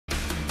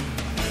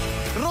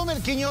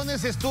Romel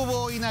Quiñónez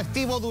estuvo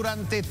inactivo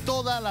durante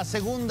toda la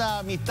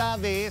segunda mitad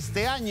de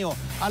este año.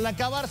 Al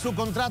acabar su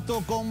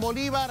contrato con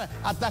Bolívar,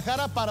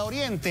 atajará para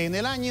Oriente en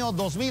el año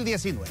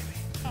 2019.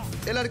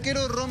 El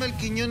arquero Romel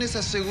Quiñónez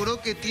aseguró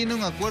que tiene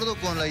un acuerdo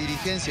con la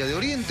dirigencia de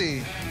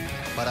Oriente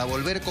para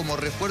volver como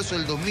refuerzo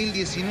el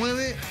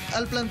 2019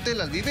 al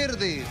plantel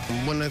albiverde.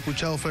 Bueno, he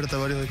escuchado ofertas de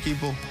varios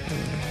equipos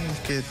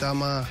que está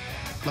más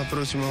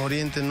próximo a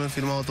Oriente, no he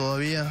firmado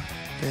todavía,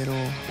 pero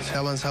se ha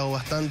avanzado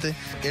bastante.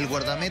 El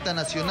guardameta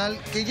nacional,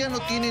 que ya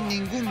no tiene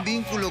ningún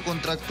vínculo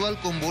contractual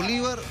con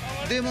Bolívar,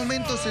 de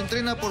momento se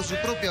entrena por su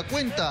propia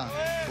cuenta,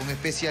 con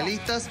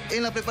especialistas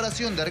en la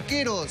preparación de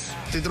arqueros.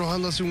 Estoy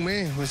trabajando hace un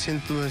mes, me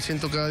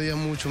siento cada día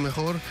mucho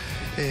mejor,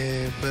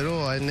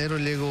 pero a enero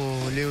llego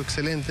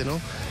excelente,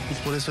 ¿no? Y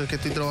por eso es que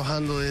estoy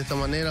trabajando de esta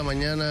manera,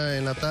 mañana,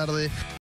 en la tarde.